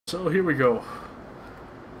So here we go.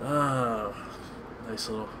 Nice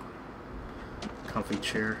little comfy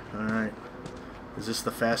chair. Alright. Is this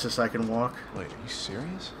the fastest I can walk? Wait, are you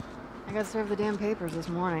serious? I got served the damn papers this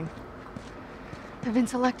morning. I've been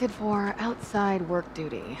selected for outside work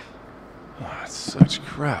duty. Oh, that's such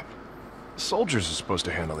crap. Soldiers are supposed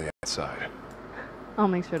to handle the outside. I'll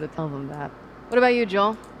make sure to tell them that. What about you,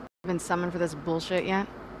 Joel? Been summoned for this bullshit yet?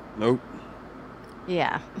 Nope.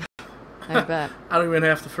 Yeah. I bet. I don't even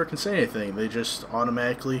have to frickin' say anything. They just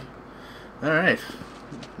automatically... Alright.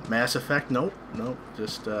 Mass Effect? Nope. Nope.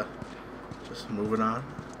 Just moving on.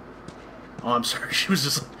 Oh, I'm sorry. She was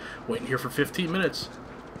just waiting here for 15 minutes.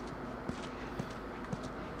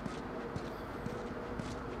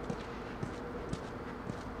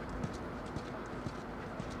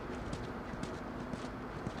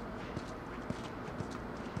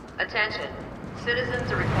 Attention.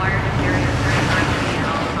 Citizens are required to carry a certified ID at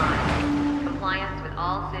all times. Compliance with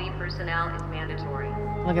all city personnel is mandatory.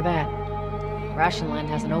 Look at that. Ration line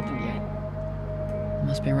hasn't opened yet.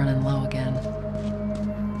 Must be running low again.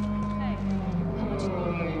 Hey, how much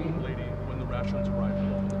lady, when the rations arrive,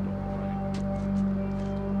 you open the door, right?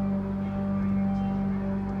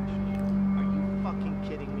 Are you fucking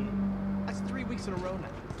kidding me? That's 3 weeks in a row now.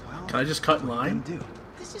 Well, Can I just cut in line?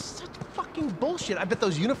 this is such fucking bullshit. I bet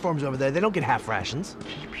those uniforms over there, they don't get half rations.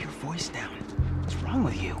 Keep your voice down. What's wrong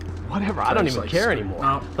with you? Whatever, I don't even care anymore.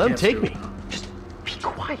 No, Let them can't take do me. it, no. Just be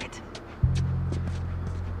quiet.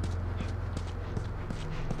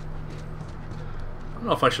 I don't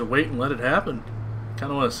know if I should wait and let it happen.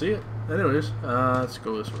 Kind of want to see it. Anyways, let's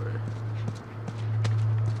go this way.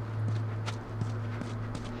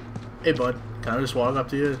 Hey, bud. Can I just walk up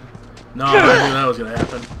to you? No, I knew that was going to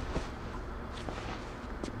happen.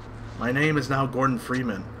 My name is now Gordon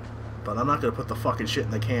Freeman, but I'm not going to put the fucking shit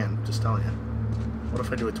in the can. Just telling you. What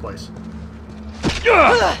if I do it twice?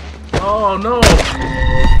 Oh, no.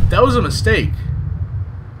 That was a mistake.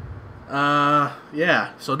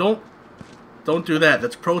 Yeah. So don't do that.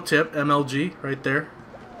 That's pro tip, MLG, right there.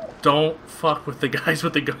 Don't fuck with the guys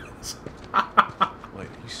with the guns. Wait, are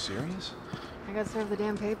you serious? I got served the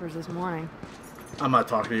damn papers this morning. I'm not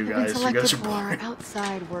talking to you I've guys. been You selected guys are for boring.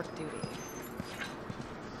 outside work duty.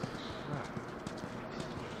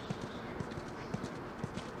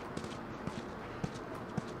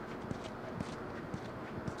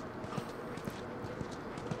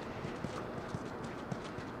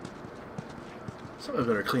 Somebody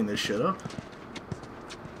better clean this shit up.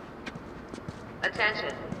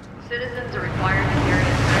 Attention. Citizens are required to carry a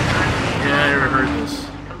certified ID. Yeah, I ever heard this.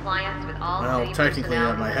 Compliance with all Well, city technically,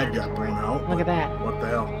 personnel my is head got mandatory. blown out. Look at that. What the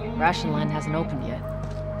hell? Ration line hasn't opened yet.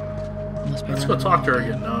 Must be Let's go running talk to low her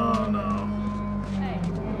again. No, no.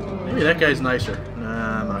 Maybe that guy's nicer.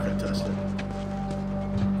 Nah, I'm not gonna test it.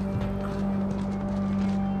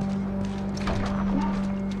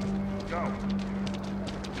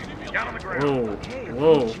 Down on the ground.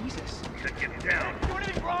 Whoa, whoa. Jesus. Get down. Do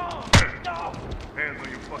anything wrong. No. Hands on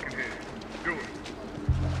your fucking head. Do it.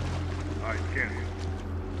 Alright, cancel.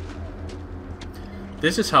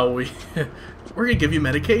 This is how we're gonna give you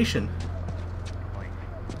medication.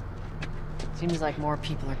 Seems like more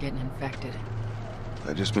people are getting infected.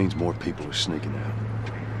 That just means more people are sneaking out.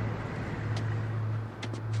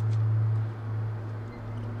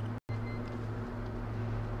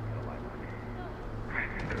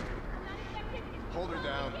 Hold her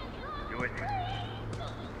down. Do it.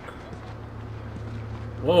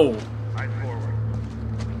 Whoa. Eyes forward.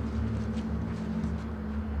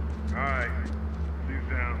 Alright. Knees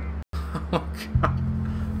down. Oh god.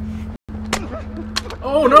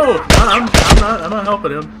 Oh no! I'm not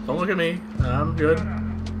helping him. Don't look at me. I'm good.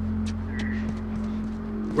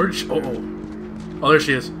 Where'd she? Oh, there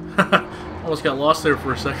she is. Almost got lost there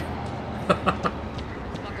for a second.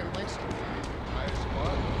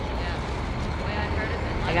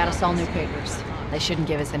 I got us all new papers. They shouldn't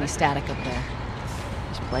give us any static up there.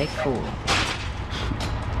 Just play cool.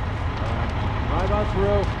 Right about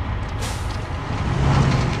through.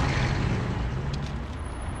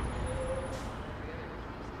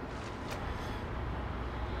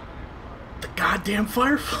 The goddamn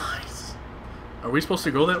fireflies. Are we supposed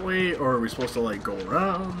to go that way, or are we supposed to like go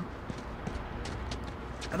around?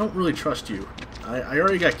 I don't really trust you. I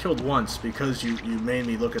already got killed once because you made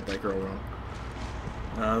me look at that girl wrong.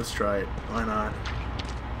 Let's try it. Why not?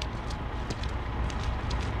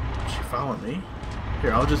 Is she following me?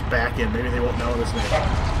 Here, I'll just back in. Maybe they won't know this name.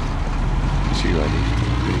 See you later.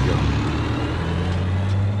 Here you go.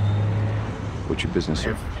 What's your business,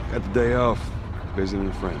 sir? Got the day off. Visiting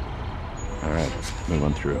a friend. All right, move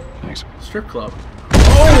on through. Thanks. Strip club. Get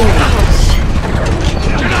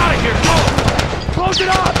out of here! Close it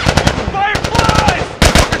up! Fireflies!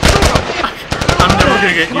 I'm never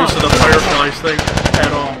gonna get used to the fireflies thing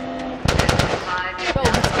at all. Go,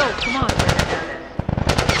 let's go, come on.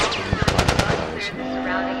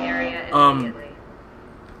 Surrounding area immediately.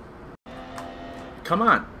 Come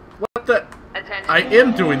on. What the? Attention. I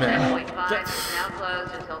am doing that. 10.5 is now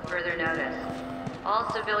closed until further notice. All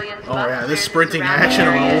civilians Oh must yeah, this clear the sprinting surrounding action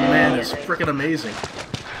of an area old man is immediately. freaking amazing.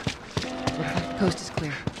 Looks like the coast is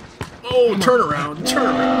clear. Oh, turn around, turn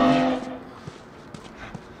around.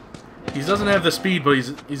 He doesn't have the speed, but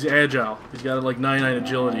he's agile. He's got like 99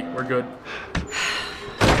 agility. We're good.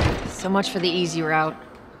 So much for the easy route.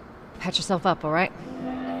 Patch yourself up, all right?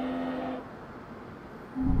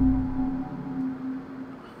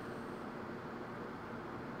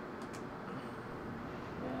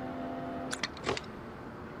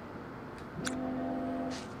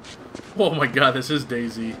 Oh my god, this is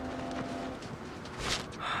Daisy.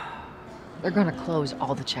 They're gonna close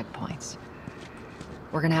all the checkpoints.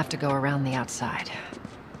 We're gonna have to go around the outside.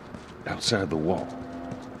 Outside the wall.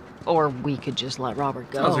 Or we could just let Robert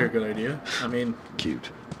go. Sounds like a good idea. I mean, Cute.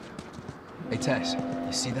 Hey, Tess,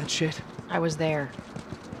 you see that shit? I was there.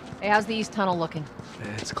 Hey, how's the east tunnel looking?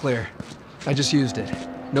 It's clear. I just used it.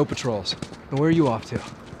 No patrols. And where are you off to?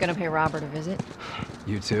 Gonna pay Robert a visit?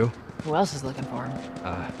 You too? Who else is looking for him?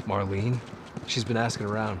 Marlene. She's been asking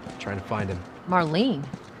around, trying to find him. Marlene?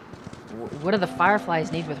 What do the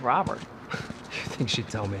Fireflies need with Robert? You think she'd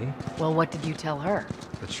tell me? Well, what did you tell her?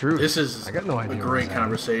 The truth. this is I got no idea a where great he's at.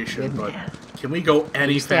 conversation, Good but man. can we go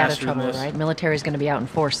any You stay out of faster than trouble, this? right? Military's gonna be out in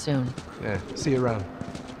force soon. Yeah, see you around.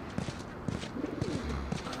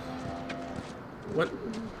 What?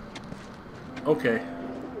 Okay.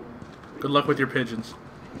 Good luck with your pigeons.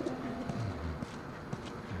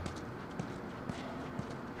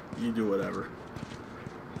 You do whatever.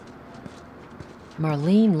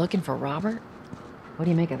 Marlene looking for Robert? What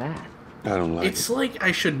do you make of that? I don't like It's it. like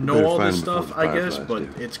I should know Better all find this him before stuff, the I guess, Fireflies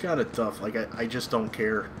but do. it's kind of tough. Like, I just don't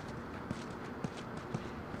care.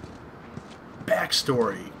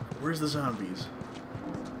 Backstory. Where's the zombies?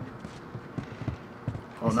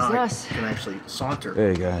 Oh, This now is I us. can actually saunter.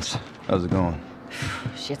 Hey guys, how's it going?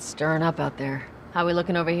 Shit's stirring up out there. How we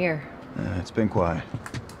looking over here? It's been quiet.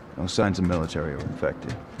 No signs of military or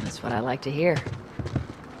infected. That's what I like to hear.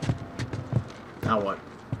 Now what?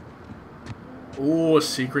 Ooh, a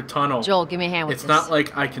secret tunnel. Joel, give me a hand with It's this. not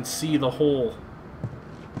like I can see the hole.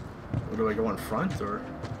 Or do I go in front, or?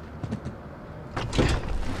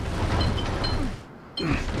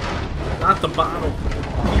 Not the bottle.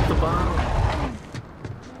 Keep the bottle.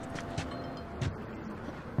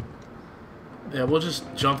 Yeah, we'll just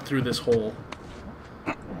jump through this hole.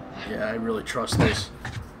 Yeah, I really trust this.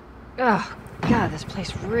 Oh, God, this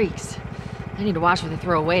place reeks. I need to watch what they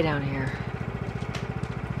throw away down here.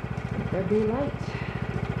 There'd be light.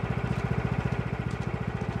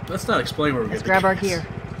 Let's not explain where we Let's get grab the our gas. gear.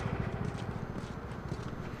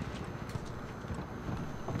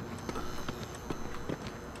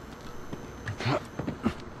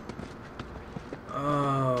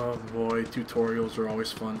 Oh boy, tutorials are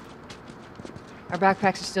always fun. Our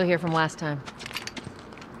backpacks are still here from last time.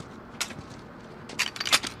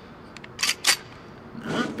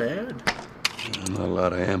 Not bad. Not a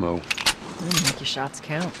lot of ammo. Make your shots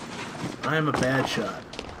count. I am a bad shot.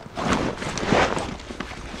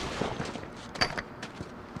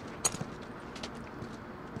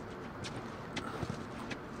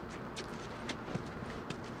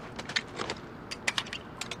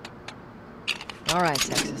 All right,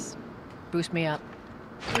 Texas. Boost me up.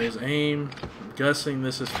 There's aim. I'm guessing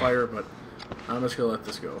this is fire, but I'm just gonna let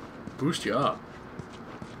this go. Boost you up.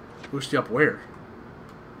 Boost you up where?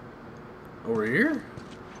 Over here?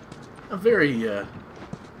 A very, You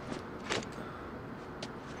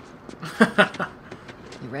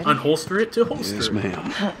ready? unholster it to holster. Yes,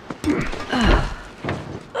 ma'am.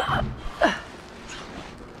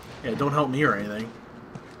 Yeah, don't help me or anything.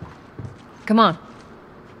 Come on.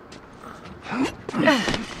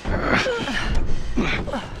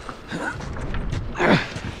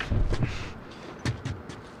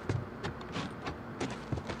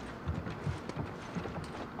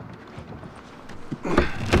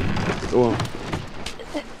 Go on.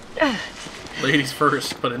 Ladies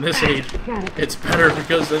first, but in this age, it's better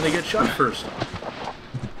because then they get shot first.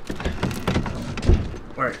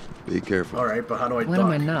 Alright, Be careful. alright, but how do I When duck?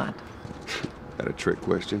 am I not? Got a trick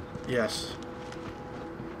question? Yes.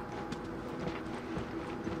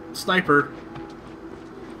 Sniper.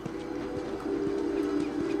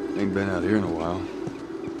 Ain't been out here in a while.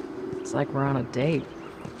 It's like we're on a date.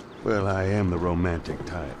 Well, I am the romantic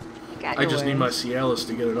type. Got I your just need my ways. Cialis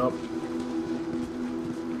to get it up.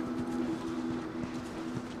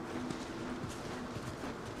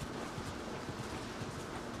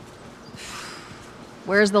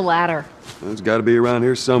 Where's the ladder? Well, it's got to be around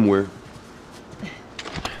here somewhere.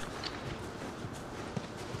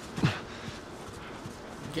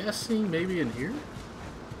 Guessing maybe in here?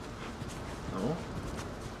 No.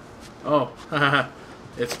 Oh, haha.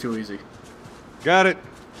 It's too easy. Got it.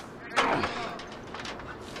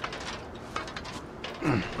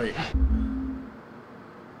 Wait.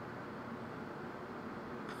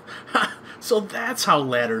 So that's how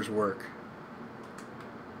ladders work.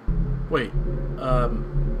 Wait.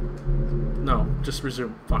 No, just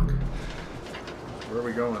resume. Fuck. Where are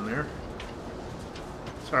we going there?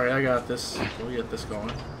 Sorry, I got this. We'll get this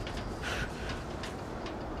going.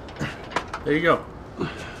 There you go.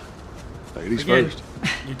 Ladies Again, first.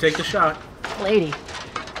 you take the shot. Lady,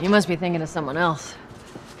 you must be thinking of someone else.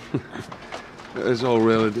 It's all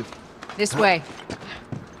relative. This way.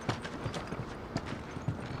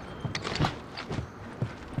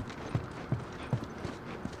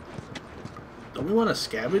 Don't we want to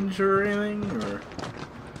scavenge or anything? Or...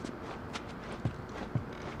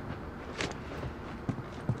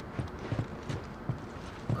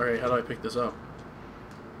 Alright, how do I pick this up?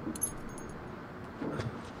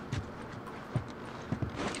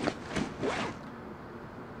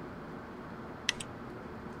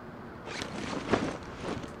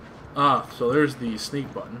 Ah, so there's the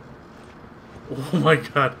sneak button. Oh my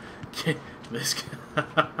god. This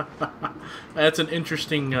that's an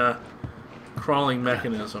interesting crawling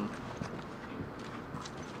mechanism.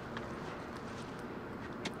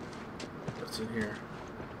 What's in here?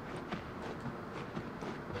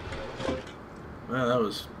 Well, that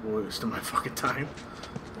was a waste of my fucking time.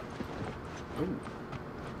 Ooh.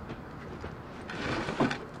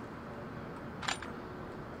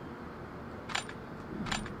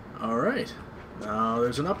 Alright. Now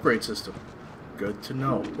there's an upgrade system. Good to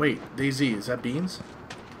know. Wait, DayZ, is that beans?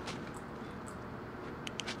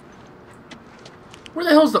 Where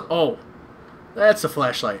the hell's the... Oh. That's the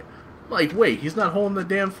flashlight. Like, wait, he's not holding the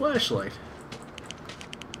damn flashlight.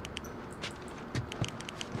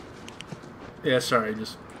 Yeah, sorry,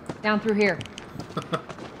 just... Down through here.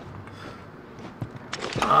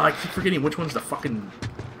 Ah, I keep forgetting which one's the fucking...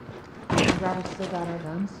 Still got our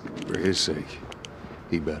guns. For his sake,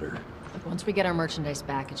 he better. Once we get our merchandise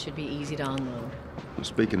back, it should be easy to unload. Well,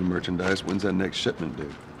 speaking of merchandise, when's that next shipment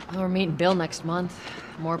due? Well, we're meeting Bill next month.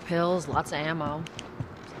 More pills, lots of ammo.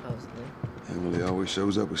 Supposedly. Yeah, well, he always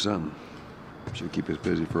shows up with something. Should keep us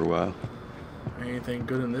busy for a while. Anything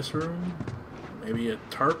good in this room? Maybe a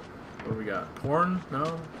tarp? What do we got? Porn?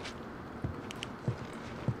 No?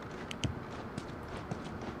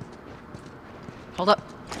 Hold up.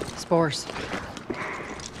 Spores.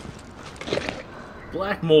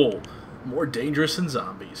 Black mold. More dangerous than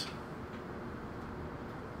zombies.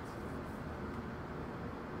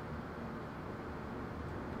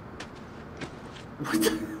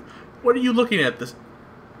 What are you looking at?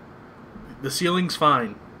 The ceiling's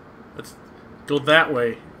fine. Let's go that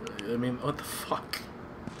way. I mean, what the fuck?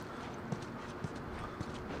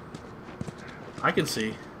 I can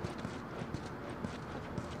see.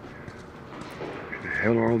 Where the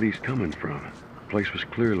hell are all these coming from? The place was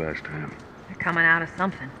clear last time. They're coming out of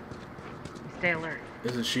something. Stay alert.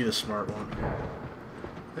 Isn't she the smart one?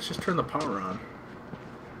 Let's just turn the power on.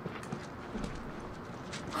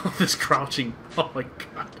 Oh, this crouching. Oh my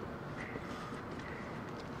god.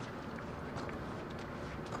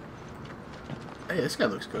 Hey, this guy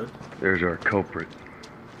looks good. There's our culprit.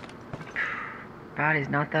 Body's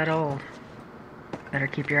not that old. Better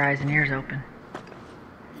keep your eyes and ears open.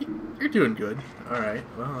 You're doing good. Alright,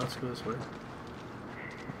 well, let's go this way.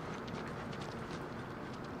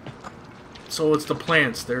 So it's the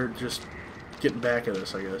plants. They're just getting back at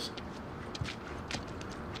us, I guess.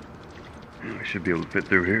 I should be able to fit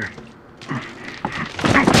through here.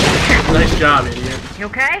 Nice job, idiot. You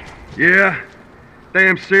okay? Yeah.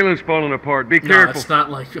 Damn ceiling's falling apart. Be No, careful. it's not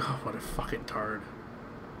like... Oh, what a fucking tard.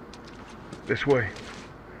 This way.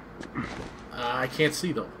 I can't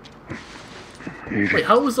see, though. Easy. Wait,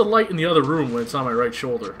 how was the light in the other room when it's on my right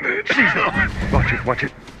shoulder? Watch it, watch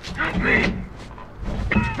it. Help me.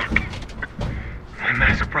 My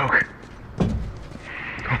mask broke.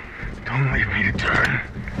 Don't leave me to turn.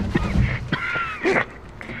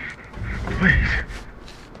 Please.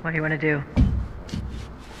 What do you want to do?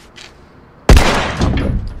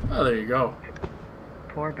 Oh, there you go.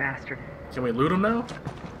 Poor bastard. Can we loot him now?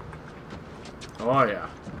 Oh, yeah.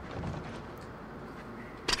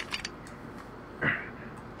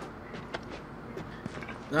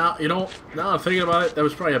 Now, you know, now I'm thinking about it, that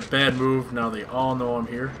was probably a bad move. Now they all know I'm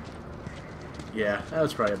here. Yeah, that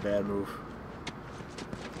was probably a bad move.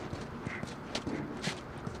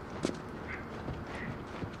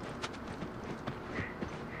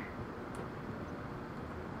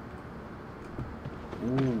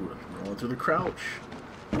 through the crouch.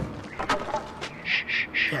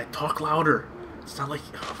 Yeah, talk louder. It's not like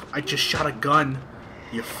I just shot a gun,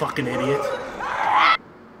 you fucking idiot.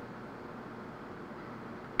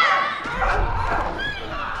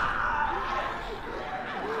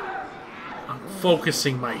 I'm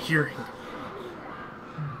focusing my hearing.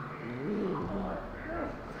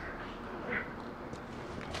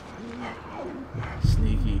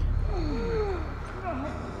 Sneaky.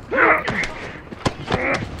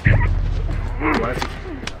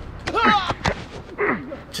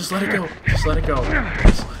 Just let it go. Just let it go.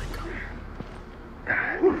 Just let it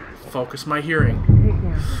go. Focus my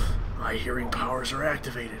hearing. My hearing powers are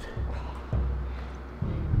activated.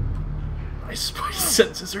 My spidey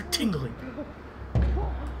senses are tingling.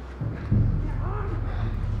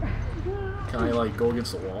 Can I, like, go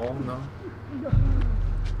against the wall? No?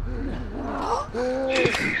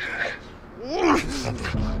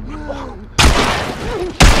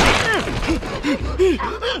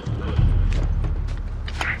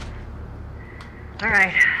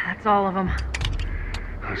 Alright, that's all of them.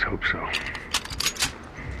 Let's hope so.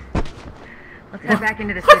 Let's head back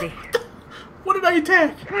into the city. What did I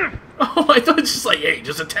attack? Oh, I thought it's just like, hey,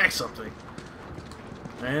 just attack something.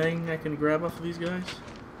 Anything I can grab off of these guys?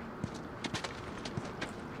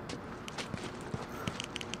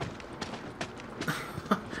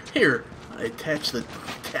 Here, I attack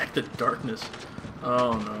the darkness.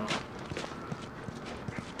 Oh no.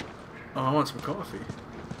 Oh, I want some coffee.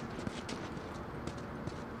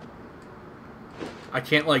 I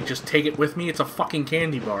can't, like, just take it with me. It's a fucking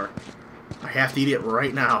candy bar. I have to eat it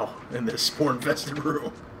right now in this spore-infested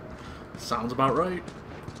room. Sounds about right.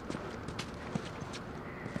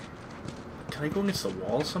 Can I go against the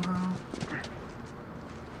wall somehow?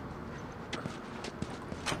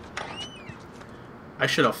 I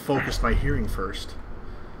should have focused my hearing first.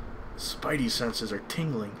 Spidey senses are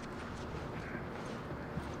tingling.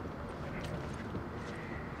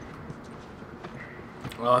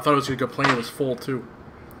 Well, I thought it was a good plane. It was full, too.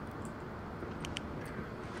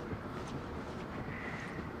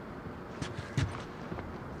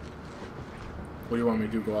 What do you want me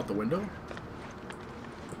to do? Go out the window?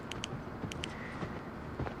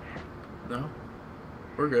 No?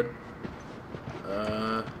 We're good.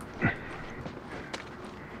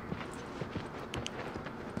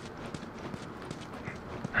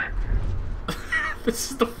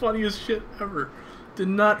 This is the funniest shit ever. Did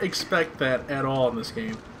not expect that at all in this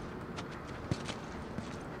game.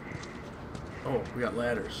 Oh, we got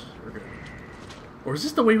ladders. We're good. Or is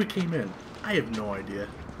this the way we came in? I have no idea.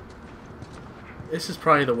 This is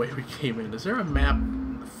probably the way we came in. Is there a map?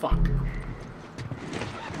 Fuck.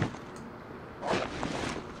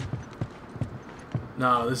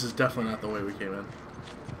 No, this is definitely not the way we came in.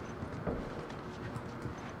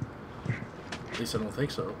 At least I don't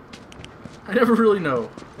think so. I never really know.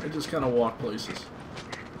 I just kind of walk places.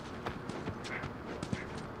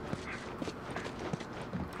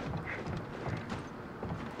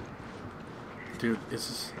 Dude, this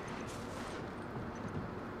is...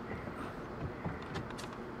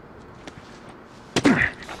 Yeah,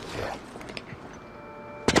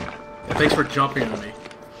 thanks for jumping on me.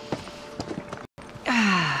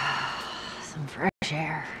 Some fresh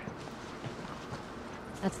air.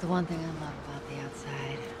 That's the one thing I love about the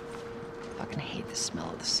outside. I fucking hate the smell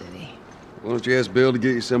of the city. Why don't you ask Bill to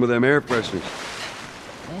get you some of them air fresheners?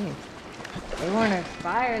 Hey, if they weren't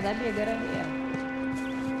expired, that'd be a good idea.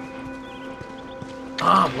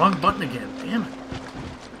 Ah, wrong button again. Damn it.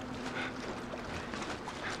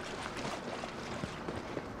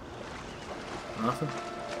 Nothing.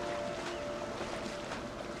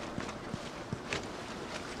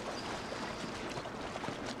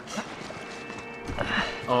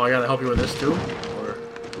 Oh, I gotta help you with this too? Or...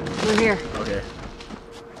 We're here. Okay.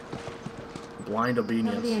 Blind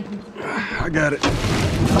obedience. I got it.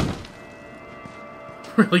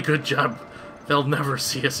 Really good job. They'll never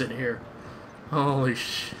see us in here. Holy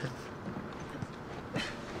shit.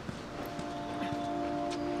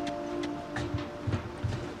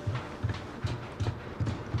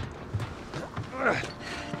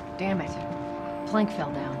 Damn it. Plank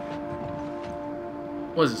fell down.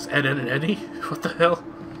 What is this, Ed, Ed, and Eddie? What the hell?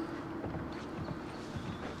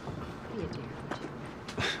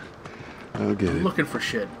 I'll get I'm it. looking for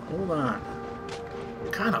shit. Hold on.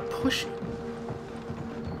 Kind of pushy.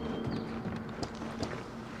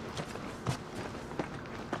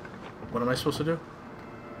 What am I supposed to do?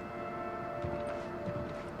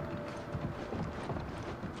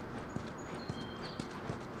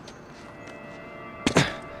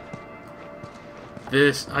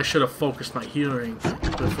 This, I should have focused my hearing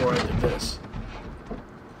before I did this.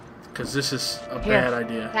 Because this is a bad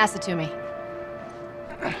idea. Pass it to me.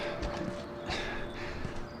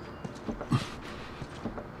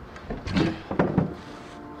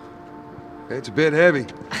 It's a bit heavy.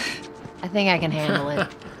 I think I can handle it.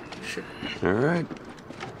 Shit. All right.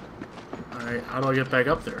 Alright, how do I get back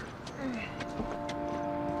up there?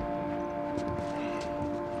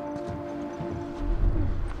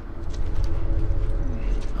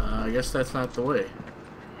 I guess that's not the way.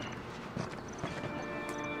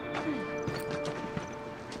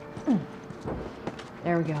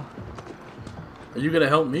 There we go. Are you gonna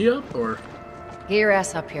help me up, or? Get your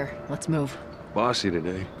ass up here. Let's move. Bossy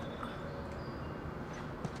today.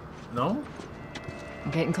 No?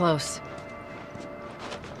 I'm getting close.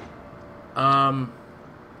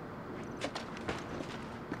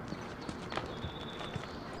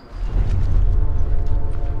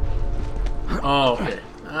 Oh, okay.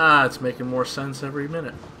 Ah, it's making more sense every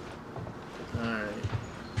minute. Alright.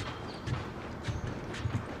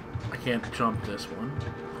 I can't jump this one,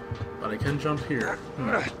 but I can jump here.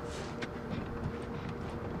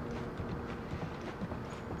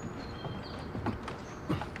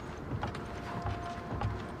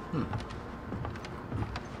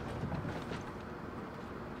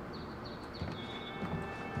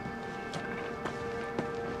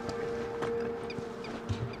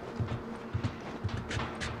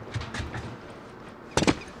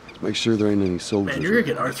 Make sure there ain't any soldiers. Man, you're gonna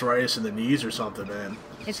get arthritis in the knees or something, man.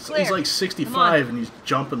 It's clear. He's like 65 and he's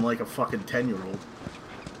jumping like a fucking 10-year-old.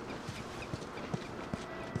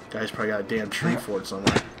 Guy's probably got a damn tree fort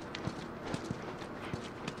somewhere.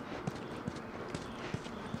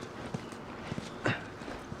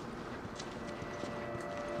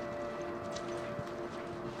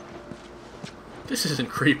 This isn't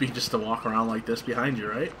creepy just to walk around like this behind you,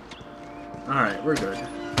 right? Alright, we're good.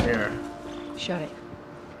 There. Shut it.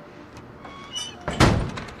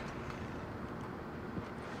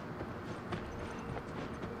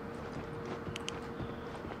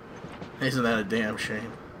 Isn't that a damn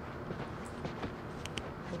shame?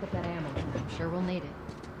 Look at that ammo. I'm sure we'll need it.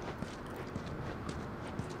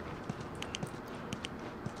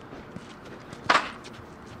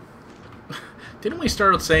 Didn't we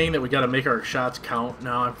start saying that we gotta make our shots count?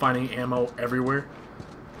 Now I'm finding ammo everywhere.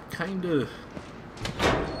 Kinda.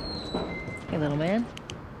 Hey, little man.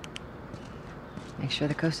 Make sure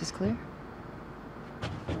the coast is clear.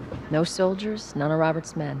 No soldiers, none of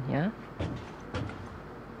Robert's men, yeah?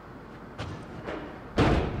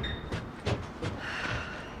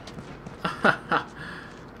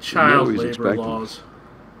 Child he's labor expecting. laws.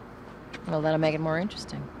 Well, that'll make it more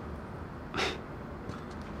interesting.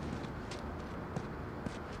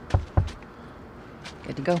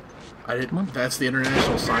 Good to go. I didn't. That's the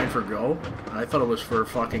international sign for go. I thought it was for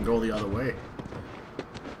fucking go the other way.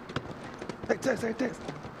 Hey, Tess.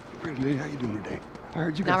 Pretty lady, how you doing today? I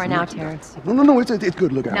heard you got Not right some now, work to do. Terrence. No, it's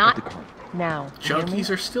good. Look, I got the Not car. now. You hear me? Junkies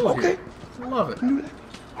are still Okay. here. Love it. Do that.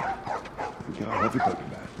 Yeah, I'll have it coming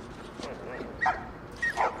back.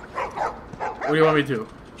 What do you want me to do?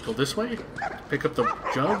 Go this way? Pick up the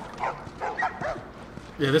jug?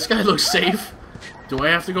 Yeah, this guy looks safe. Do I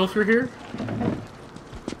have to go through here?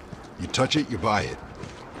 You touch it, you buy it.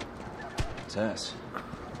 Tess,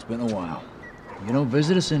 it's been a while. You don't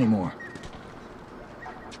visit us anymore.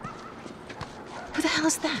 Who the hell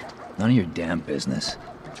is that? None of your damn business.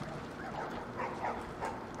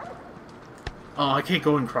 Oh, I can't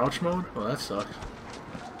go in crouch mode? Well, that sucks.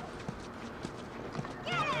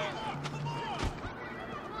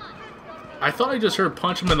 I thought I just heard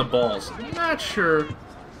punch him in the balls. Not sure.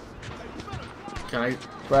 Can I?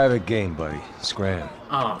 Private game, buddy. Scram.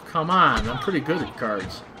 Oh, come on. I'm pretty good at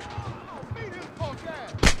cards. Where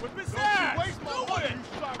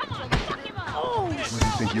do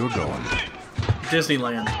you think you're going?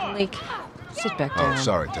 Disneyland. Leak. Sit back Oh, down.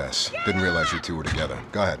 sorry, Tess. Didn't realize you two were together.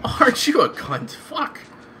 Go ahead. Aren't you a cunt? Fuck.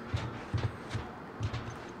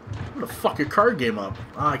 I'm gonna fuck your card game up.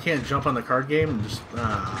 I can't jump on the card game and just...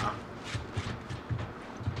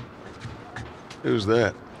 Who's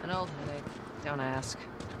that? An old headache. Don't ask.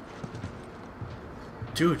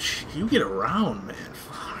 Dude, you get around, man.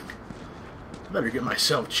 Fuck. I better get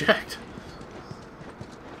myself checked.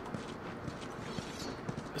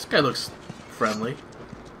 This guy looks friendly.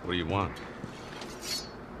 What do you want?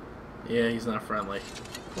 Yeah, he's not friendly.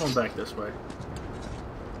 Going back this way.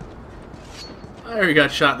 I already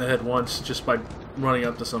got shot in the head once just by running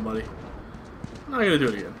up to somebody. I'm not gonna do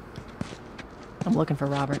it again. I'm looking for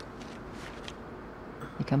Robert.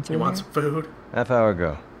 You come through You want here? some food? Half hour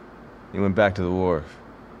ago. He went back to the wharf.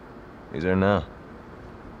 He's there now.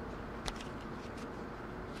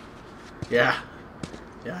 Yeah.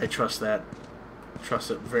 Yeah, I trust that.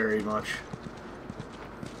 Trust it very much.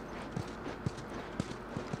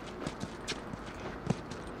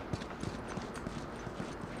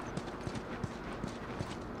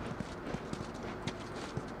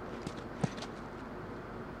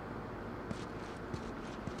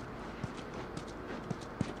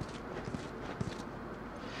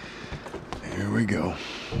 go.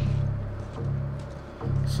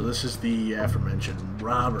 So this is the aforementioned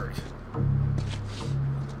Robert.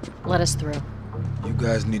 Let us through. You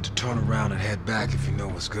guys need to turn around and head back if you know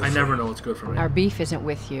what's good I for never you. know what's good for me. Our beef isn't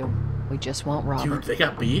with you. We just want Robert. Dude, they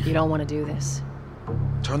got beef? You don't want to do this.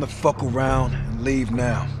 Turn the fuck around and leave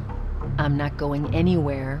now. I'm not going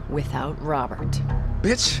anywhere without Robert.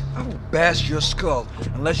 Bitch, I will bash your skull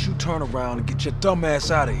unless you turn around and get your dumb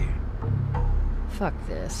ass out of here. Fuck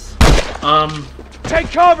this.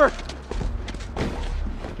 Take cover!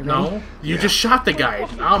 You ready? No, you just shot the guy.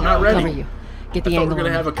 No, I'm not ready. Cover you. Get the I thought we angle were gonna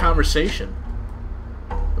on have a conversation.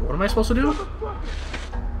 What am I supposed to do?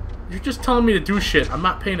 You're just telling me to do shit. I'm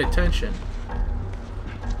not paying attention.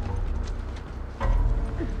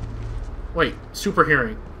 Wait, super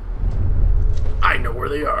hearing. I know where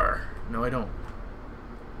they are. No, I don't.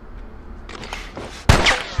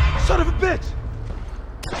 Son of a bitch!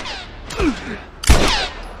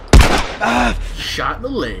 Shot in the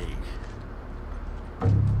leg.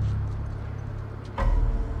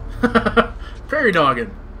 Prairie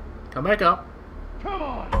dogging. Come back up. Come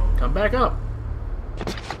on! Come back up.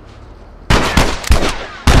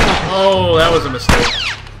 Oh, that was a mistake.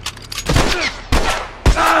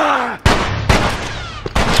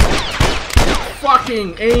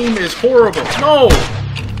 Fucking aim is horrible. No!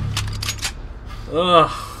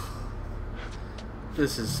 Ugh.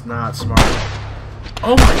 This is not smart.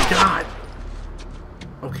 Oh my god.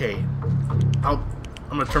 Okay. I'm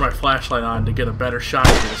gonna turn my flashlight on to get a better shot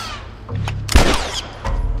at this.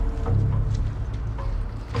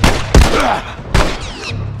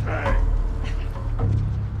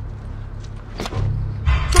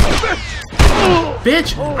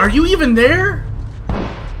 Bitch, are you even there?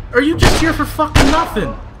 Are you just here for fucking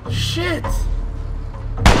nothing? Shit.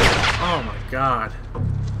 Oh my god.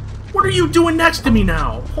 What are you doing next to me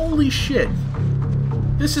now? Holy shit.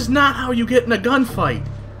 This is not how you get in a gunfight.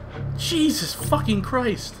 Jesus fucking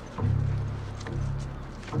Christ.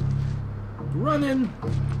 Running.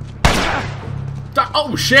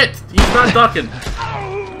 Oh shit! He's not ducking.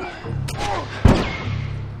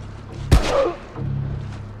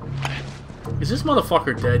 Is this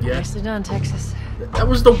motherfucker dead yet? Nicely done, Texas. That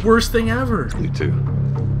was the worst thing ever. You too.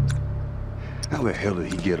 How the hell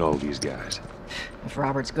did he get all these guys? If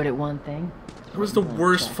Robert's good at one thing, It was the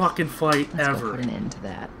worst fucking fight let's go ever. put an end to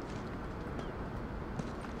that.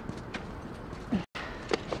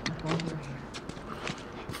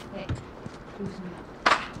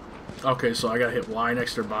 Okay, so I gotta hit Y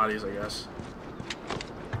next to their bodies, I guess.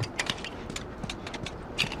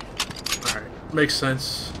 Alright, makes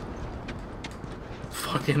sense.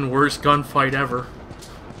 Fucking worst gunfight ever.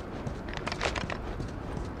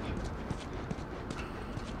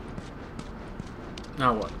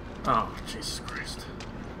 Now what? Oh, Jesus Christ.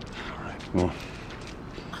 Alright, well.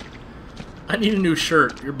 I need a new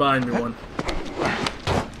shirt. You're buying me one.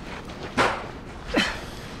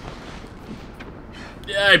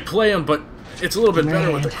 Yeah, I play them, but it's a little bit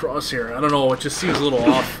better with the crosshair. I don't know, it just seems a little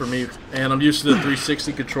off for me. And I'm used to the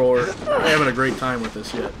 360 controller. I'm having a great time with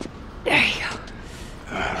this yet. There you go.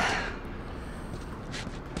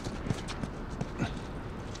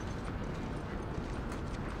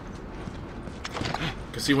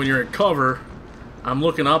 Because see, when you're in cover, I'm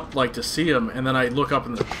looking up like to see them, and then I look up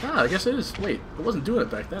and I guess it is. Wait, I wasn't doing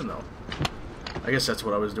it back then though. I guess that's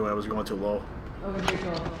what I was doing. I was going too low.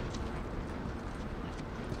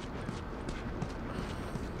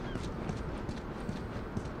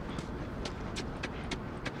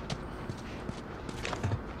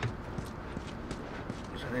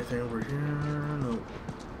 Is there anything over here? No.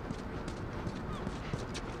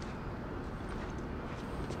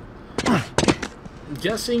 I'm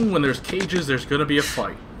guessing when there's cages, there's gonna be a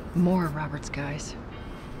fight. More of Robert's guys.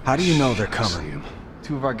 How do you know they're coming?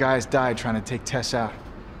 Two of our guys died trying to take Tess out.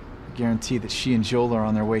 I guarantee that she and Joel are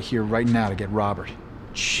on their way here right now to get Robert.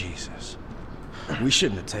 Jesus. We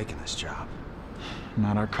shouldn't have taken this job.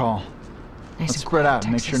 Not our call. Nice Let's and spread quiet, out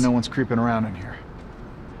and make Texas. sure no one's creeping around in here.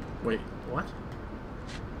 Wait, what?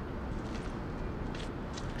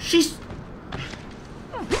 She's...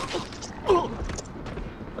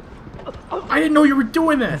 I didn't know you were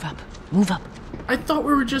doing that. Move up. Move up. I thought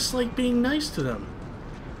we were just like being nice to them.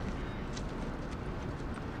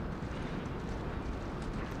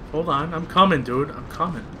 Hold on, I'm coming, dude. I'm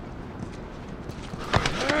coming.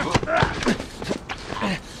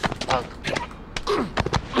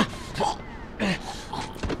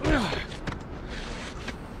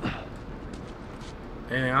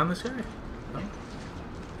 Anything on this guy? No?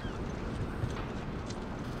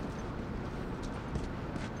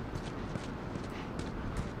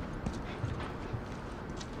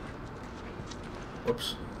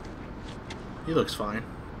 Whoops. He looks fine.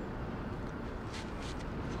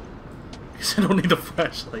 Guess I don't need the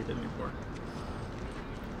flashlight anymore.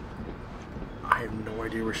 I have no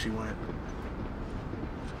idea where she went.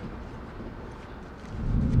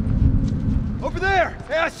 Over there!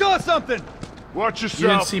 Hey, I saw something! Watch yourself! You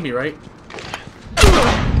didn't see me, right?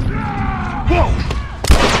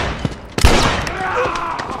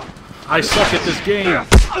 I suck at this game.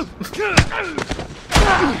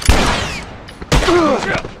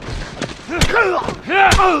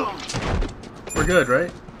 We're good,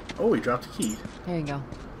 right? Oh, we dropped a key. There you go.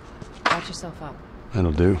 Watch yourself up.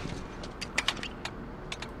 That'll do.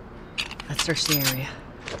 Let's search the area.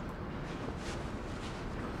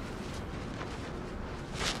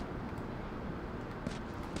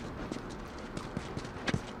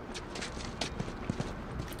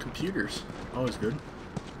 Computers. Always good.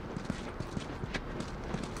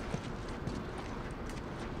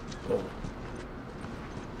 Oh.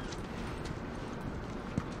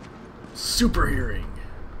 Super hearing.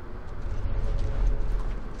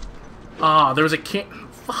 Ah, there was a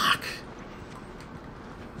fuck.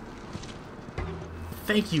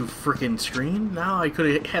 Thank you, frickin' screen. Now I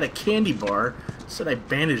could have had a candy bar. Said I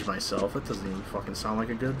bandaged myself. That doesn't even fucking sound like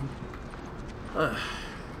a good.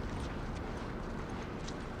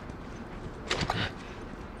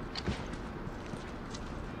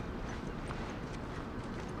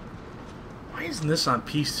 Why isn't this on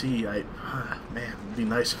PC? Man, it'd be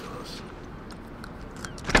nice if it was.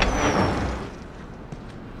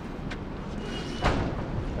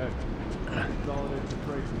 Consolidate the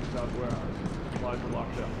crates in the south warehouse. Supplies are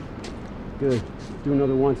locked up. Good. Do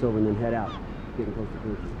another once over and then head out. Getting close to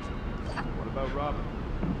cruising. What about Robin?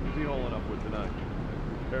 Who's he holding up with tonight?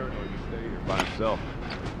 Paranoid to stay here by himself.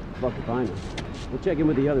 Fuck if I know. We'll check in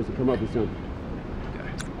with the others and come up with something.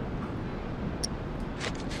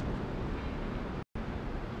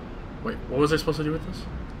 Wait, what was I supposed to do with this?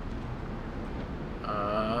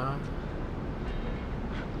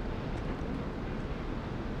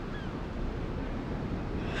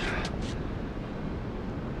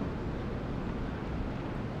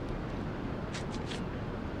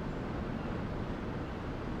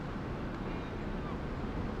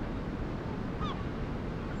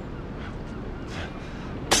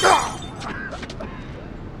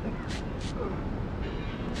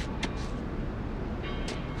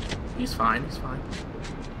 He's fine, he's fine.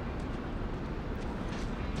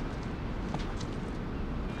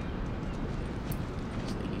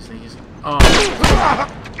 Sneaky. Oh.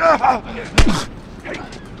 Hey,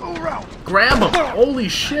 go around. Grab him! Holy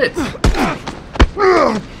shit!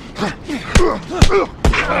 Oh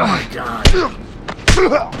my god.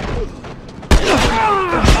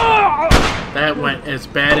 That went as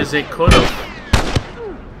bad as it could have.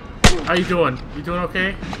 How you doing? You doing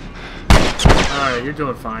okay? Alright, you're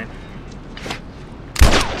doing fine.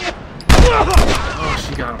 Oh,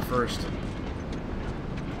 she got him first.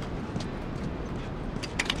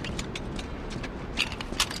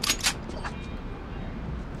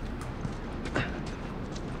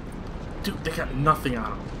 Dude, they got nothing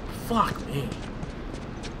on him. Fuck me.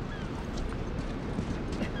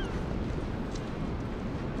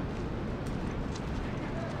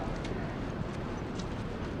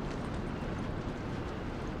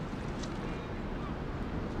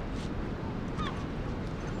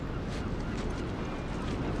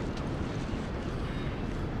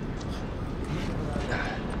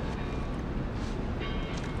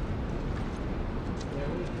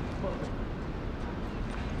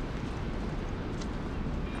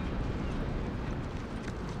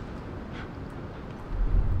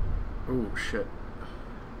 Oh shit.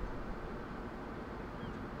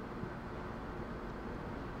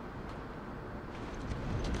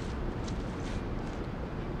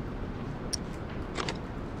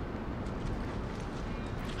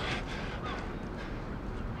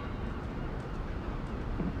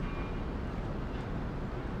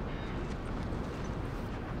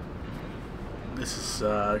 This is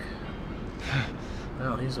well,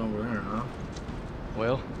 he's over there, huh?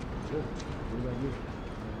 Well, good. What about you?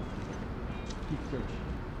 Keep searching.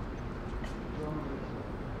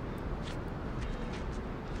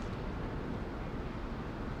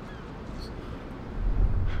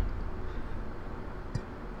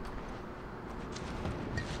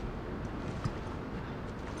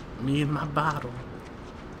 Me and my bottle.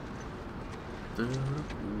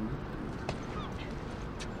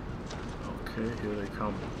 Okay, here they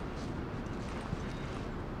come.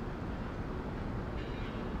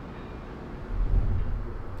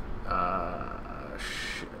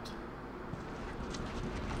 Shit.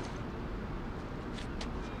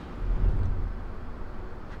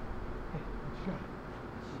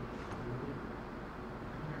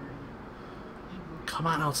 Come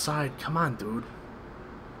on outside. Come on, dude.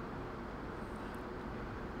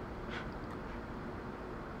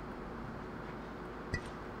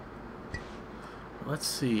 Let's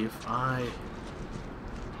see if I...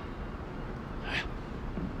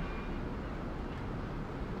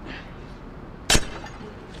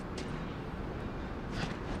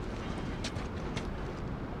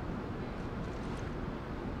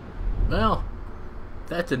 Well,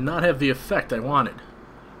 that did not have the effect I wanted.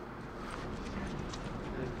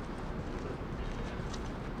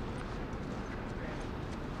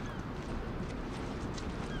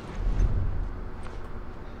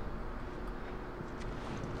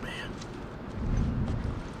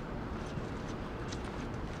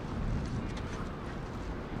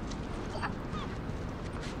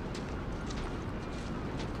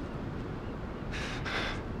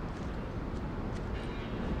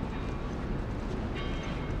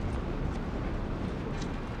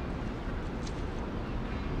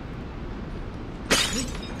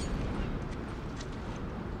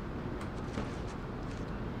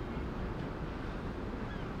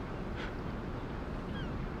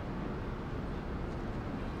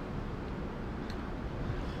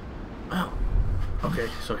 Okay,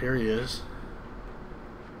 so here he is.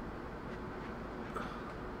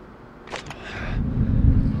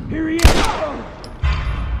 Here he is!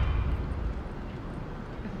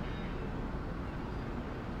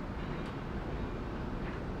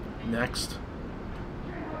 Next.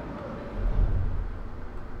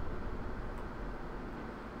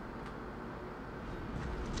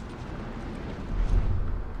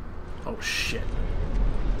 Oh shit.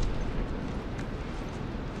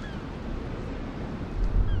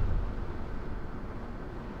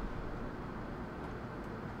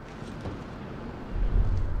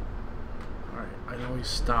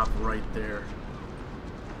 Stop right there.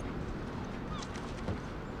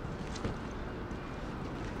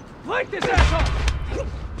 Flank this asshole!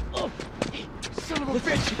 Oh, son of a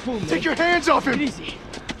bitch! Take your hands off him! Easy.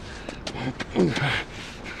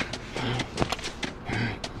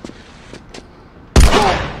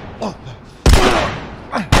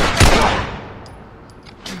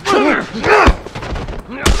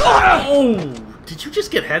 Oh! Did you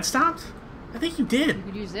just get head stomped? I think you did. You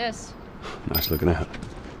could use this. Nice looking out.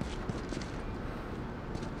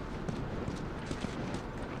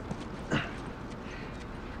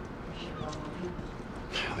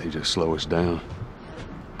 They just slow us down.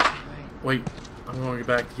 Wait, I'm going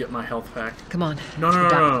back to get my health back. Come on. No,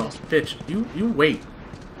 bitch, you wait.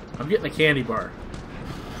 I'm getting a candy bar.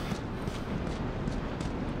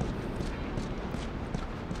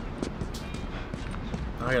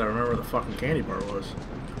 I gotta remember where the fucking candy bar was.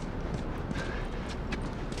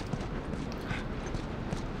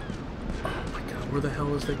 Where the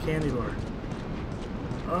hell is the candy bar?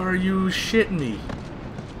 Are you shitting me?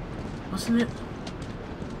 Wasn't it?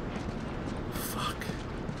 Fuck.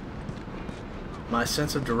 My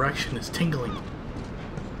sense of direction is tingling.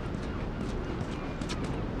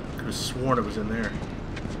 Could have sworn it was in there.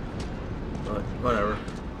 But, whatever.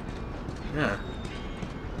 Yeah.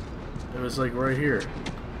 It was like right here.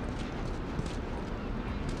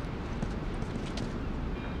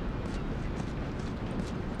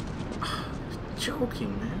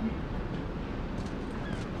 Joking, man.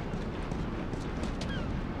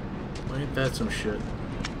 Well, ain't that some shit?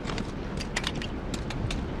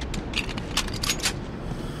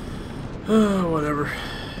 Whatever.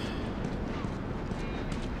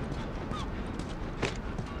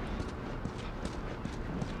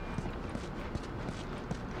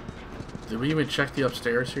 Did we even check the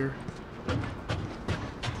upstairs here? I'm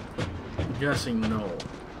guessing no.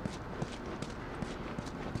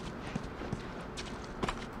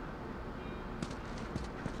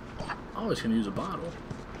 Always can use a bottle.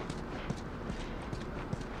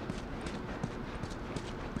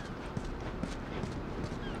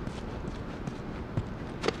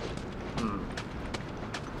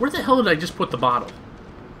 Where the hell did I just put the bottle?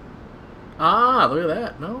 Ah, look at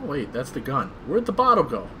that. No, wait, that's the gun. Where'd the bottle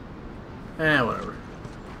go? Eh, whatever.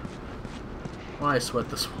 Why sweat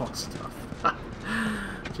the small stuff?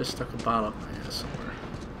 Just stuck a bottle up my ass somewhere.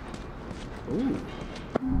 Ooh.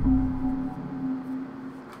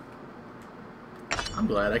 I'm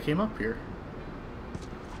glad I came up here.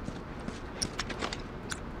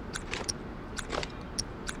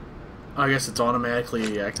 I guess it's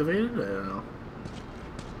automatically activated? I don't know.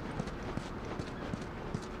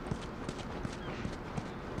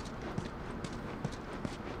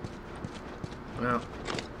 Well,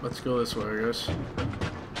 let's go this way, I guess.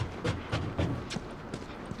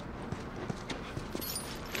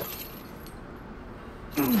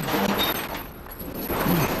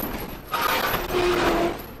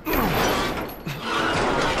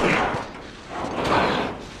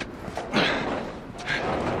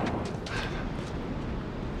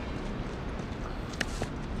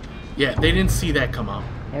 Yeah, they didn't see that come out.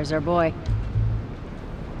 There's our boy.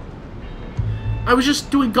 I was just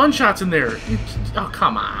doing gunshots in there. Oh,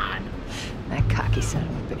 come on. That cocky son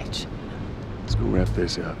of a bitch. Let's go wrap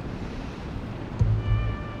this up.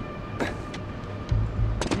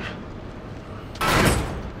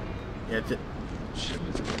 Yeah, Ship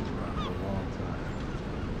has been around for a long time.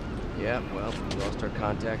 Yeah, well, we lost our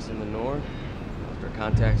contacts in the north, lost our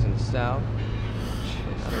contacts in the south.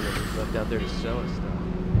 Shit, I don't know who's left out there to sell us stuff.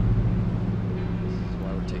 This is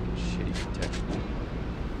why we're taking shitty protection.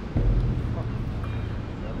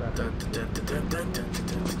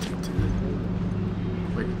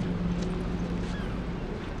 Wait.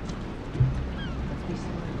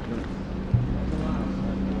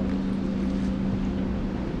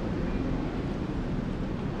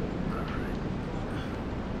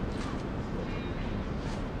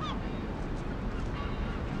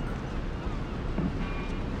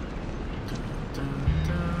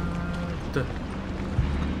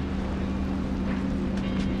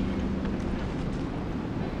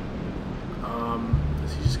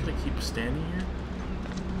 Is he just gonna keep standing here?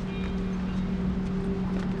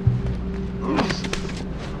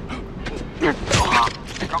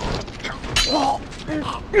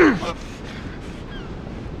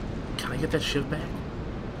 Can I get that shiv back?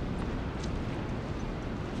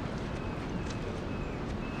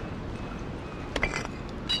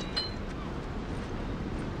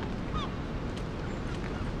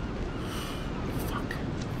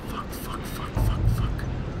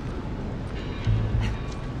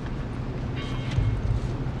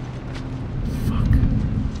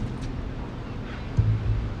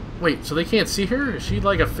 Wait, so they can't see her? Is she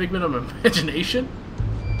like a figment of imagination?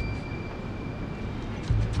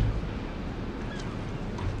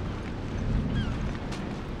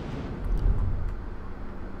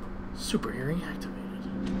 Super hearing activated.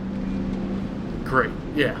 Great.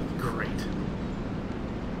 Yeah, great.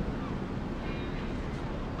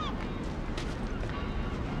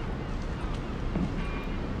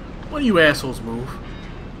 One of you assholes move.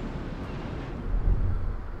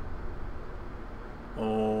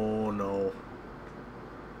 Oh no.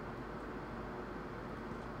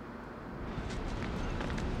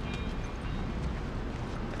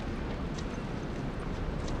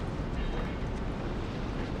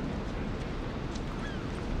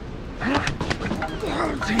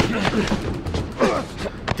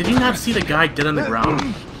 Did he not see the guy dead on the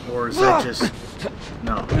ground? Or is that just...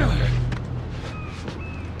 No.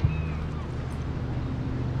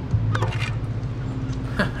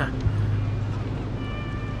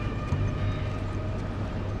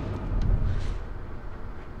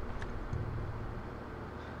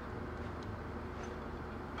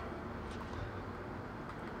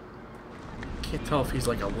 Can't tell if he's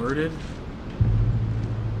like alerted.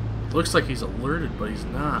 Looks like he's alerted, but he's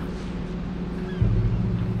not.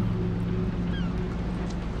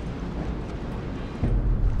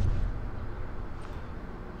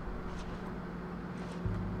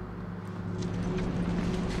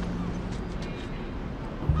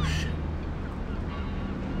 Oh shit.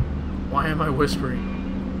 Why am I whispering?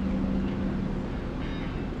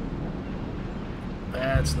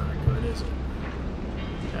 That's not good, is it?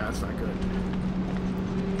 Yeah, that's not good.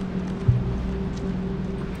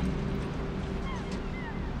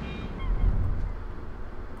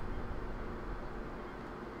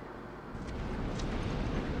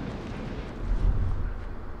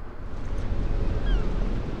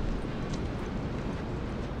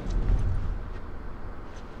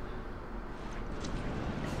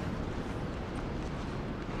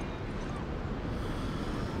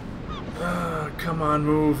 Come on,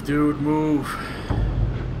 move, dude, move.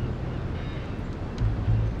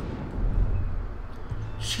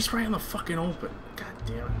 She's right in the fucking open. God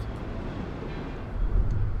damn it.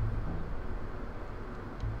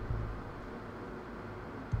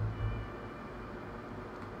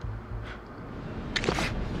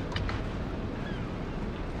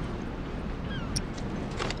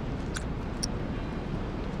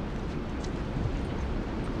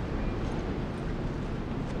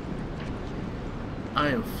 I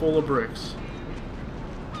am full of bricks.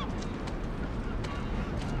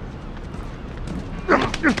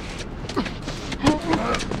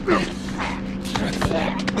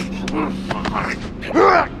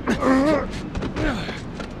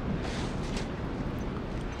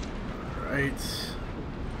 Alright.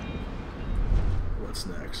 What's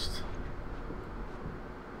next?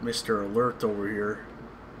 Mr. Alert over here.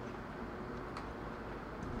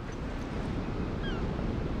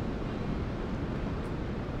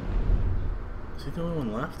 Is he the only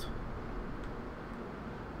one left?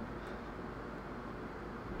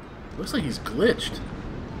 Looks like he's glitched.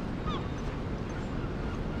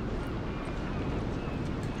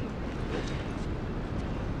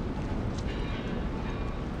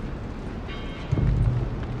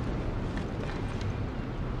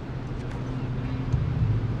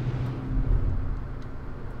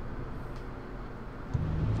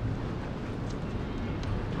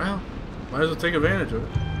 Well, might as well take advantage of it.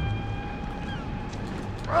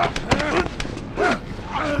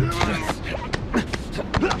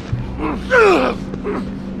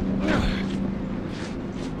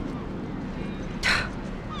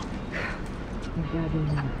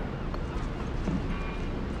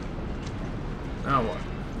 Now what?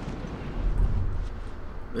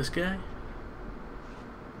 This guy?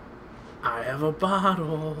 I have a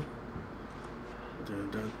bottle. Dun,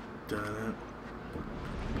 dun, dun, dun.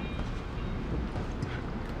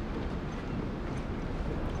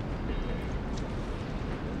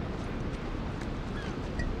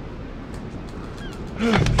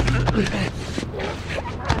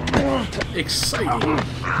 Exciting.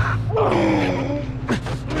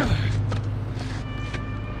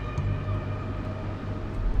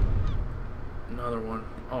 Another one.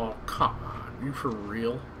 Oh, come on. You for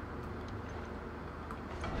real?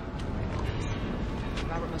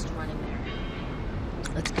 Robert must run in there.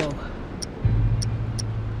 Let's go.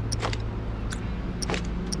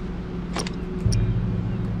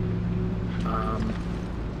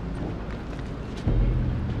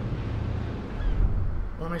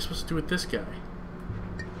 What am I supposed to do with this guy?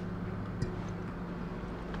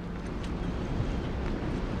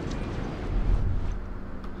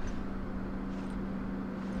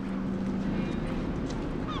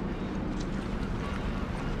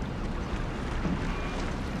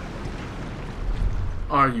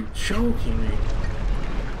 Are you joking me?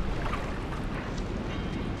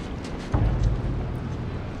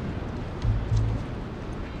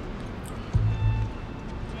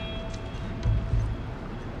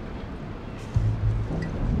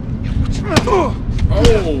 Oh!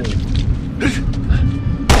 Oh,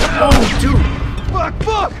 dude!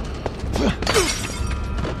 Fuck!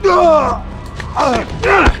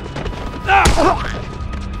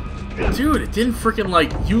 Dude, it didn't freaking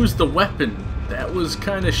like use the weapon. That was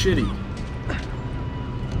kind of shitty.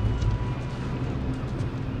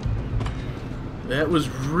 That was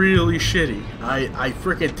really shitty. I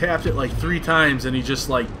freaking tapped it like 3 times and he just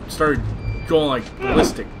like started going like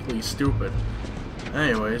ballistically stupid.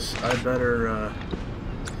 Anyways, I better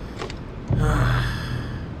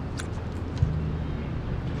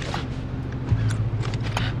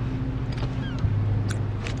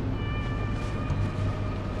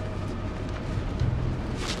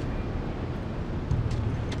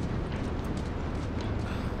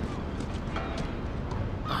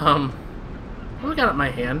what do I got in my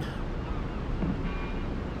hand?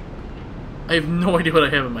 I have no idea what I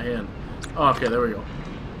have in my hand. Oh, okay, there we go.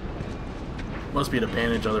 Must be to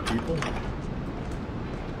bandage other people.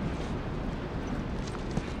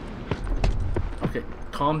 Okay,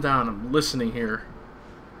 calm down. I'm listening here.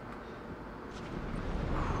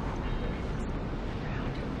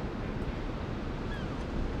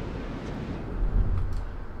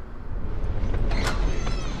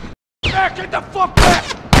 Get the fuck back!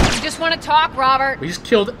 You just want to talk, Robert? We just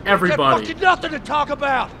killed everybody. Fucking nothing to talk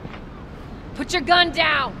about! Put your gun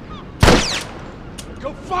down!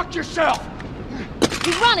 Go fuck yourself!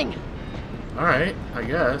 He's running! Alright, I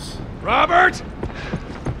guess. Robert!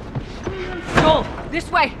 Joel, this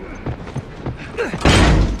way!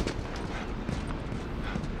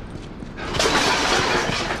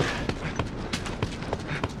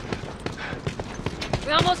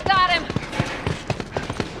 We almost got him!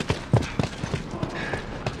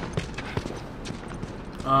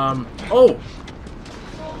 Oh!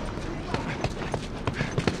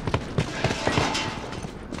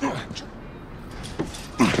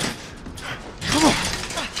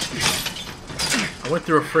 I went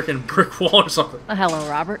through a freaking brick wall or something. Oh, hello,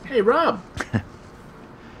 Robert. Hey, Rob.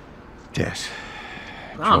 Yes.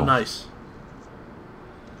 Oh, Joel. nice.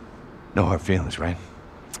 No hard feelings, right?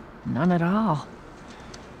 None at all.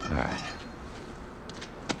 All right.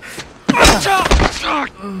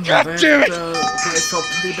 God damn it! I felt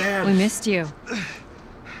pretty bad. We missed you.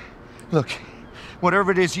 Look,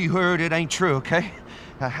 whatever it is you heard, it ain't true, okay?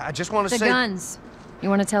 I just want to say... The guns. You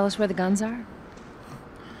want to tell us where the guns are?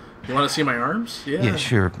 You want to see my arms? Yeah. Yeah,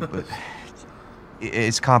 sure, but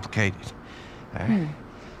it's complicated. All right?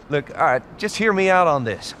 Look, all right, just hear me out on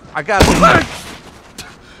this. I got...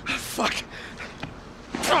 Fuck!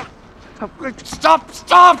 Stop!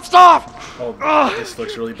 Oh, this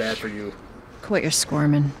looks really bad for you. Quit your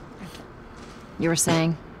squirming. You were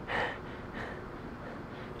saying?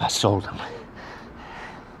 I sold him.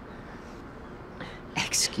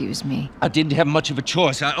 Excuse me. I didn't have much of a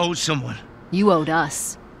choice. I owed someone. You owed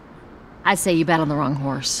us. I'd say you bet on the wrong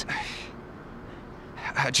horse.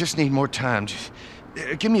 I just need more time. Just,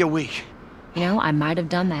 give me a week. You know, I might have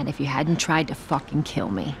done that if you hadn't tried to fucking kill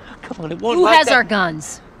me. Come on, it won't Who like has that. our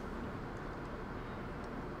guns?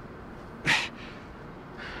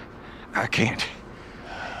 I can't.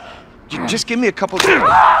 Just give me a couple.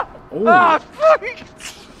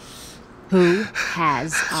 Who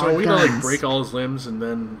has So our we gotta like guns? break all his limbs and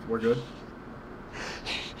then we're good.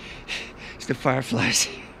 It's the Fireflies.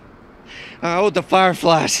 Oh, the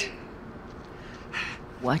Fireflies.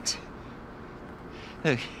 What?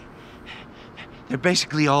 Look, they're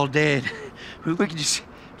basically all dead. We can just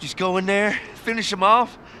go in there, finish them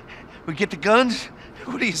off. We get the guns.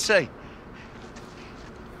 What do you say?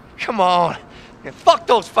 Come on. Yeah, fuck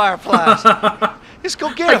those Fireflies. Let's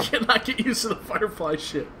go get them. I cannot get used to the Firefly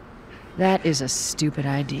shit. That is a stupid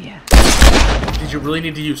idea. Did you really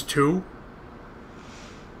need to use 2?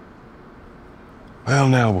 Well,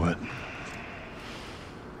 now what?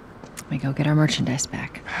 We go get our merchandise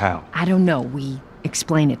back. How? I don't know. We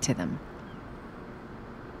explain it to them.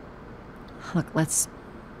 Look, let's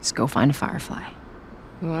go find a Firefly.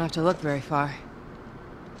 We won't have to look very far.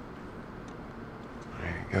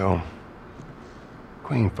 There you go.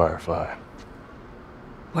 Queen Firefly.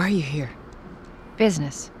 Why are you here?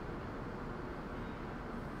 Business.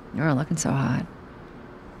 You're looking so hot.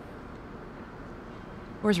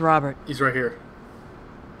 Where's Robert? He's right here.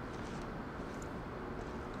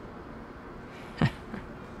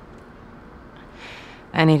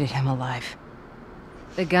 I needed him alive.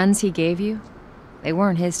 The guns he gave you, they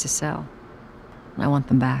weren't his to sell. I want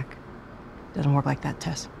them back. Doesn't work like that,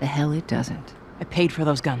 Tess. The hell it doesn't. I paid for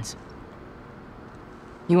those guns.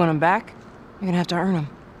 You want them back? You're gonna have to earn them.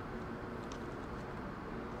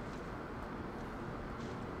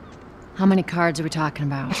 How many cards are we talking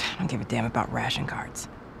about? I don't give a damn about ration cards.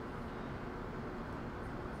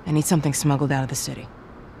 I need something smuggled out of the city.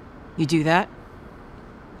 You do that,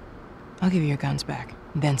 I'll give you your guns back.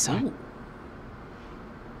 Then some. Ooh.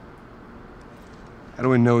 How do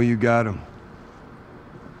we know you got them?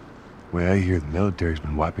 Well, I hear the military's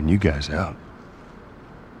been wiping you guys out.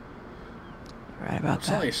 You're right about I'm that.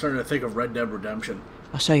 suddenly starting to think of Red Dead Redemption.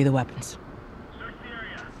 I'll show you the weapons.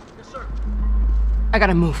 I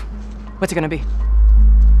gotta move. What's it gonna be?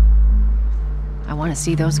 I want to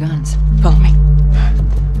see those guns. Follow me.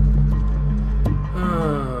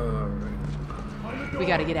 We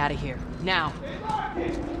gotta get out of here. Now.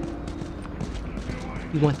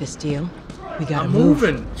 You want this deal? We gotta I'm move.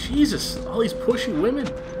 moving. Jesus, all these pushy women.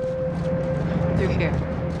 Through here.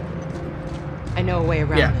 I know a way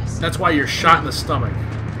around Yeah, this. that's why you're shot in the stomach.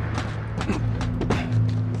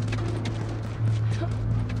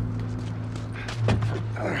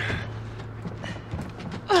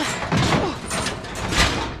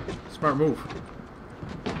 Smart move.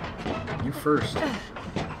 You first.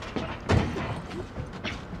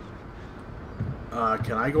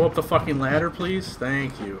 Can I go up the fucking ladder, please?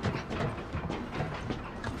 Thank you.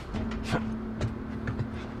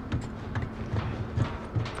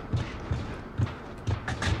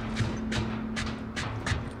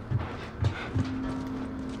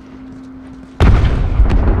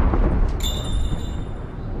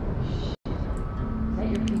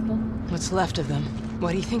 What's left of them?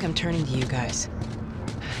 Why do you think I'm turning to you guys?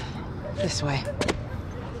 This way.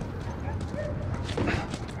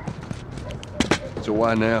 So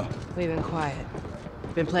why now? We've been quiet.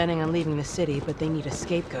 Been planning on leaving the city, but they need a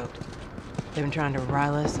scapegoat. They've been trying to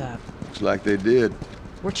rile us up. Looks like they did.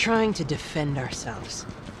 We're trying to defend ourselves.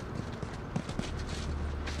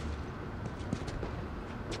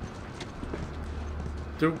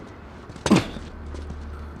 Dude.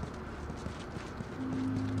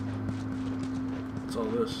 What's all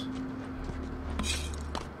this?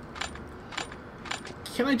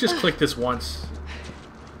 Can I just click this once?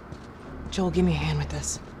 Joel, give me a hand with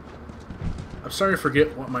this. I'm sorry to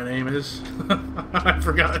forget what my name is. I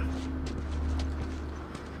forgot.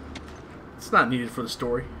 It's not needed for the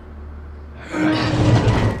story.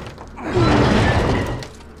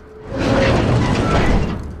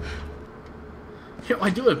 You know, I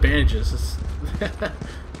do have bandages.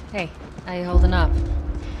 Hey, how you holding up?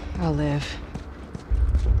 I'll live.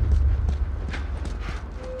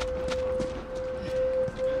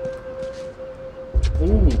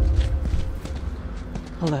 Ooh.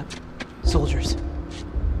 Hold up. Soldiers.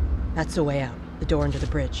 That's the way out. The door into the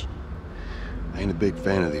bridge. I ain't a big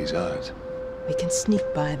fan of these odds. We can sneak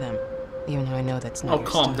by them, even though I know that's not Oh, your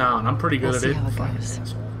calm style. down. I'm pretty good We'll at see it. how it Fucking goes.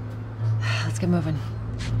 asshole. Let's get moving.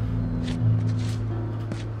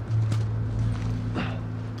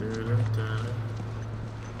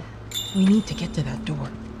 We need to get to that door.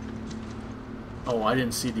 Oh, I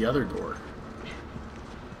didn't see the other door.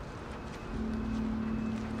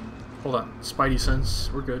 Hold on. Spidey sense.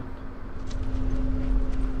 We're good.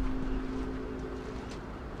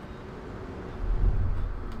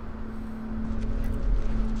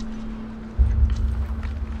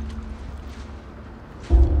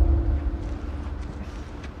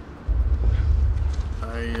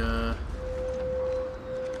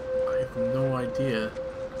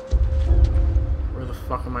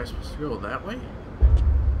 fuck am I supposed to go? That way?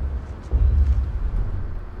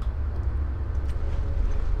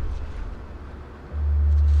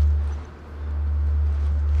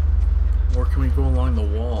 Or can we go along the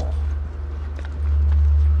wall?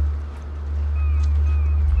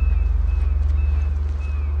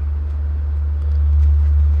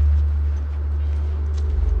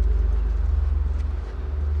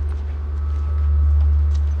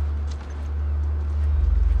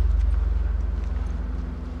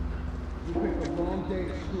 You picked the wrong day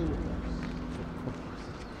to screw with us.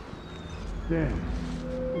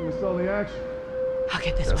 Damn. We missed all the action. I'll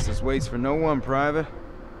get this Justice waits for no one, Private.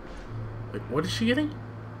 Wait, what is she getting?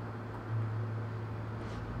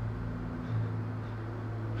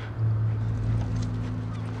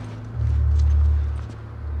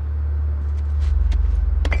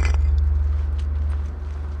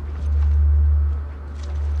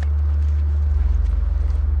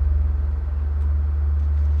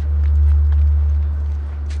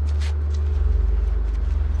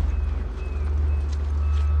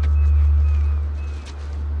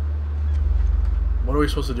 What are we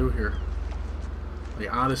supposed to do here?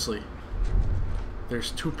 Like, honestly,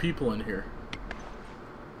 there's 2 people in here.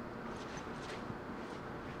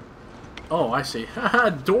 Oh, I see. Haha,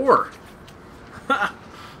 door!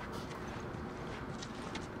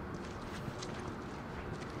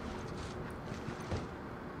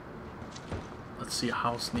 Let's see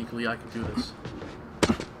how sneakily I can do this.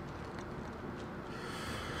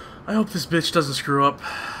 I hope this bitch doesn't screw up.